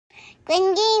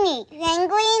Linguini,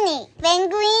 linguini,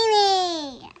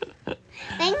 linguini,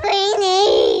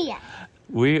 linguini.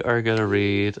 We are going to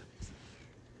read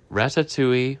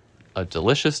Ratatouille, A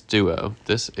Delicious Duo.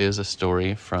 This is a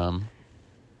story from,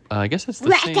 I guess it's the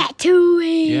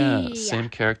Ratatouille. same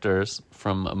characters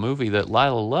from a movie that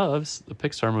Lila loves, the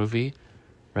Pixar movie,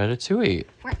 Ratatouille.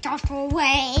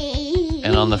 Ratatouille.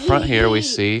 And on the front here we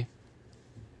see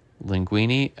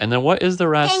Linguini. And then what is the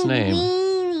rat's name?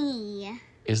 Linguini.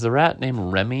 Is the rat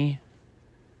named Remy?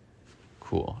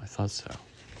 Cool, I thought so.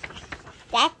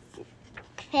 That's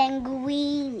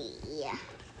Linguini.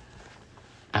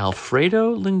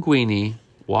 Alfredo Linguini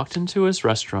walked into his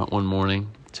restaurant one morning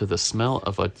to the smell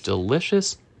of a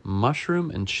delicious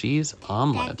mushroom and cheese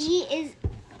omelet. Daddy, is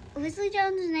Grizzly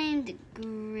Jones named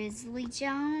Grizzly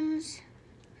Jones?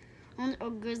 Or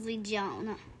Grizzly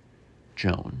Joan?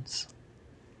 Jones.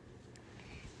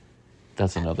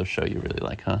 That's another show you really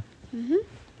like, huh? Mm-hmm.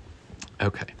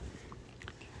 Okay.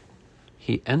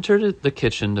 He entered the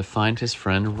kitchen to find his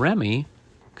friend Remy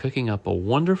cooking up a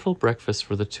wonderful breakfast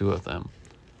for the two of them.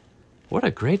 What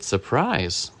a great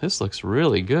surprise. This looks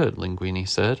really good, Linguini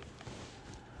said.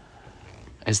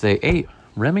 As they ate,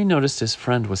 Remy noticed his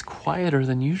friend was quieter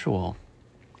than usual.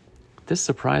 This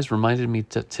surprise reminded me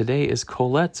that today is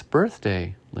Colette's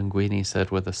birthday, Linguini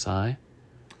said with a sigh.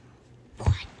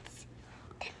 What?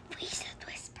 Then we should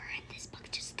whisper in this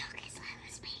book. Just talk as loud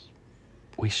as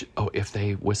me. If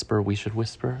they whisper, we should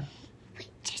whisper? Wait,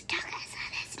 just talk as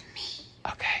loud as me.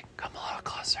 Okay, come a little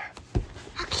closer.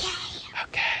 Okay.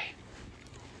 Okay.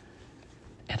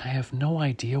 And I have no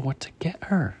idea what to get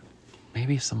her.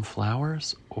 Maybe some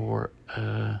flowers or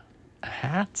a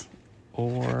hat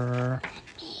or...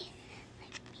 Let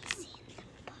me see in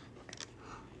the book.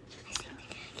 I think they gotta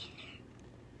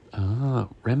get her.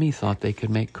 Remy thought they could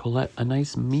make Colette a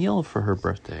nice meal for her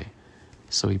birthday,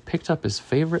 so he picked up his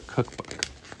favorite cookbook.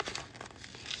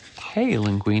 Hey,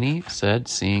 Linguini said,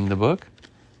 seeing the book.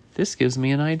 This gives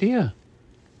me an idea.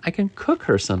 I can cook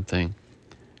her something.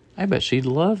 I bet she'd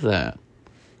love that.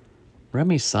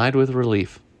 Remy sighed with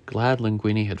relief, glad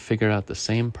Linguini had figured out the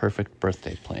same perfect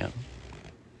birthday plan.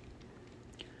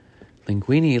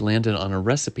 Linguini landed on a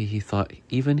recipe he thought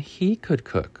even he could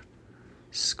cook.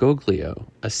 Scoglio,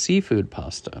 a seafood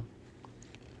pasta.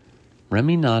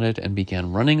 Remy nodded and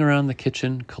began running around the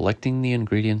kitchen, collecting the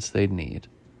ingredients they'd need.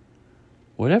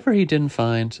 Whatever he didn't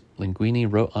find, Linguini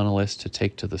wrote on a list to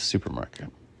take to the supermarket.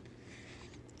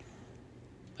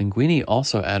 Linguini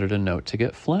also added a note to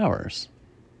get flowers.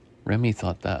 Remy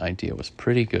thought that idea was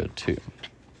pretty good, too.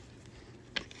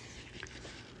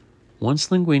 Once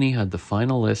Linguini had the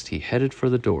final list, he headed for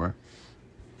the door.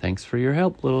 Thanks for your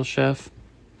help, little chef.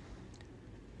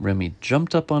 Remy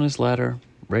jumped up on his ladder,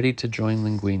 ready to join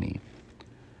Linguini.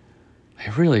 I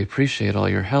really appreciate all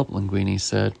your help, Linguini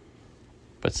said.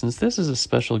 But since this is a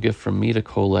special gift from me to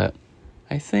Colette,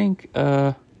 I think,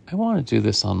 I want to do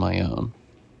this on my own.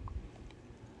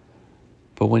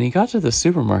 But when he got to the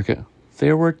supermarket,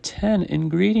 there were 10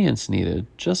 ingredients needed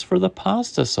just for the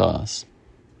pasta sauce.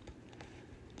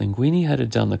 Linguini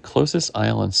headed down the closest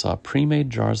aisle and saw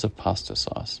pre-made jars of pasta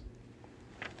sauce.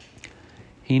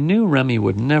 He knew Remy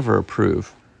would never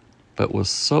approve, but with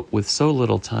so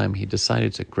little time, he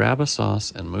decided to grab a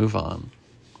sauce and move on.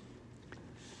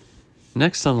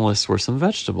 Next on the list were some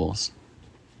vegetables.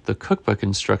 The cookbook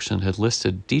instruction had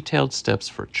listed detailed steps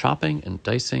for chopping and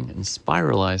dicing and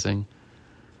spiralizing,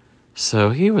 so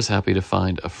he was happy to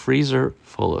find a freezer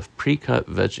full of pre-cut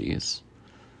veggies.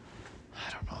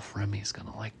 I don't know if Remy's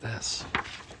gonna like this.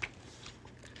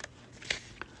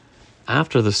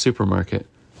 After the supermarket,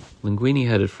 Linguini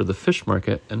headed for the fish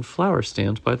market and flower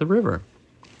stand by the river.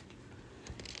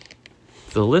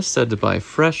 The list said to buy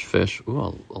fresh fish, a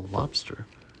lobster,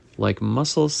 like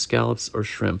mussels, scallops, or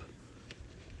shrimp.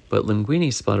 But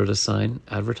Linguini spotted a sign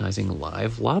advertising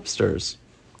live lobsters.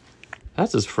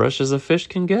 That's as fresh as a fish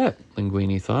can get,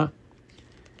 Linguini thought.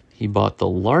 He bought the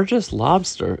largest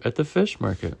lobster at the fish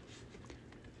market,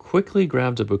 quickly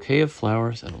grabbed a bouquet of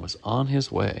flowers, and was on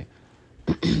his way.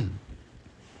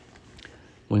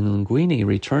 When Linguini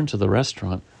returned to the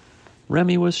restaurant,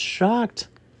 Remy was shocked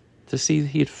to see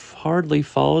he'd hardly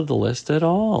followed the list at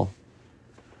all.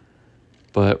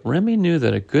 But Remy knew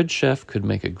that a good chef could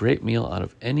make a great meal out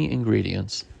of any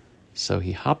ingredients, so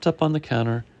he hopped up on the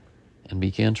counter and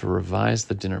began to revise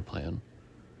the dinner plan.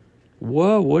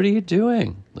 Whoa, what are you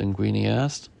doing? Linguini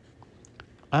asked.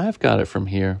 I've got it from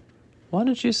here. Why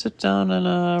don't you sit down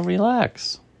and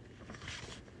relax?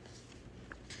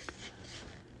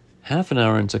 Half an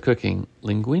hour into cooking,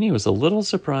 Linguini was a little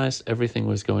surprised everything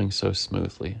was going so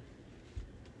smoothly.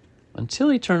 Until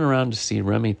he turned around to see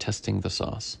Remy testing the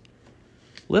sauce.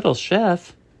 Little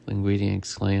chef, Linguini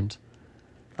exclaimed.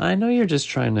 I know you're just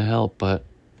trying to help, but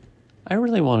I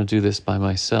really want to do this by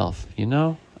myself. You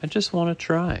know, I just want to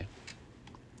try.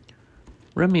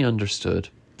 Remy understood.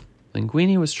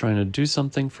 Linguini was trying to do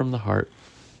something from the heart,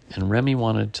 and Remy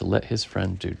wanted to let his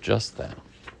friend do just that.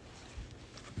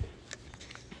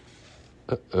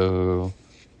 Uh-oh.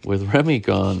 With Remy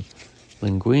gone,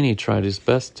 Linguini tried his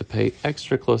best to pay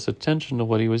extra close attention to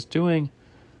what he was doing,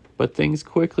 but things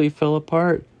quickly fell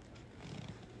apart.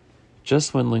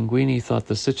 Just when Linguini thought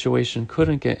the situation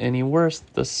couldn't get any worse,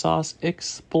 the sauce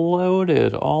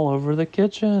exploded all over the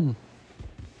kitchen.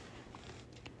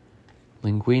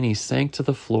 Linguini sank to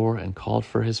the floor and called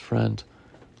for his friend.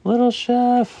 Little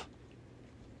chef!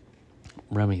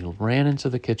 Remy ran into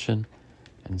the kitchen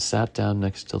and sat down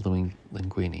next to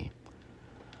Linguini.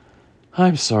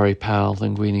 I'm sorry, pal,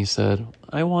 Linguini said.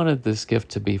 I wanted this gift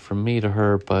to be from me to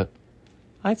her, but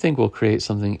I think we'll create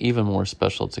something even more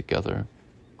special together.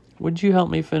 Would you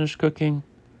help me finish cooking?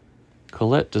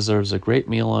 Colette deserves a great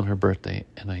meal on her birthday,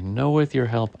 and I know with your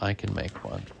help I can make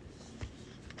one.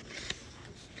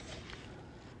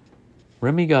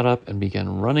 Remy got up and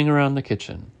began running around the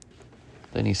kitchen.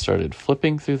 Then he started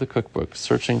flipping through the cookbook,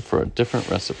 searching for a different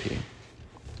recipe.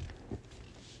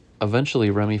 Eventually,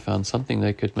 Remy found something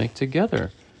they could make together,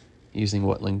 using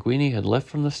what Linguini had left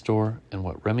from the store and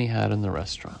what Remy had in the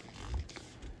restaurant.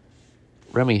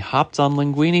 Remy hopped on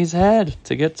Linguini's head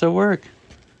to get to work.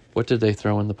 What did they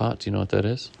throw in the pot? Do you know what that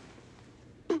is?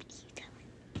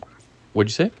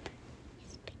 What'd you say?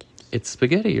 It's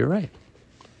spaghetti, you're right.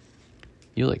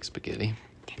 You like spaghetti.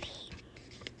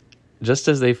 Just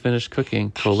as they finished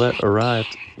cooking, Colette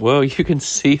arrived. Whoa, you can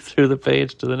see through the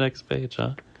page to the next page,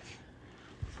 huh?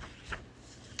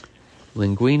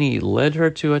 Linguini led her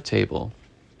to a table.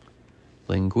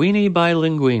 Linguini by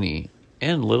Linguini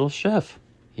and Little Chef,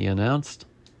 he announced.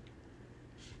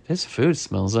 This food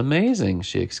smells amazing,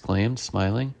 she exclaimed,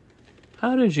 smiling.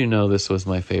 How did you know this was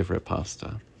my favorite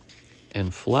pasta?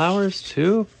 And flowers,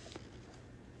 too?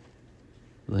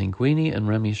 Linguini and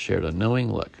Remy shared a knowing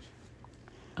look.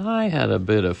 I had a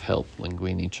bit of help,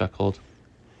 Linguini chuckled.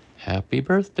 Happy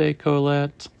birthday,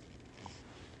 Colette.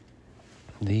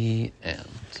 The end.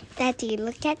 Daddy,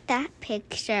 look at that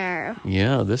picture.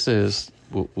 Yeah, this is...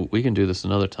 We can do this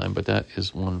another time, but that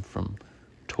is one from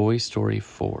Toy Story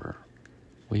 4.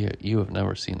 You have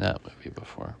never seen that movie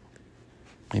before.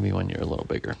 Maybe when you're a little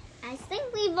bigger. I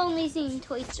think we've only seen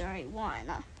Toy Story 1.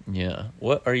 Yeah.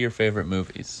 What are your favorite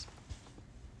movies?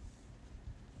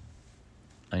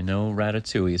 I know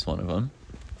Ratatouille is one of them.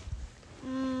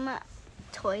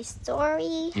 Toy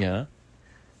Story. Yeah.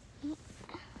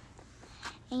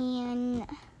 And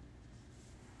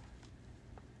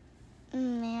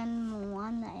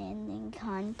Moana and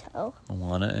Encanto.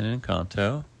 Moana and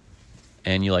Encanto.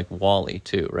 And you like WALL-E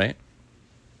too, right?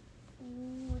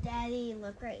 Ooh, Daddy,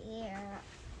 look right here.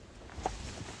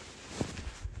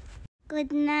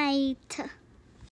 Good night.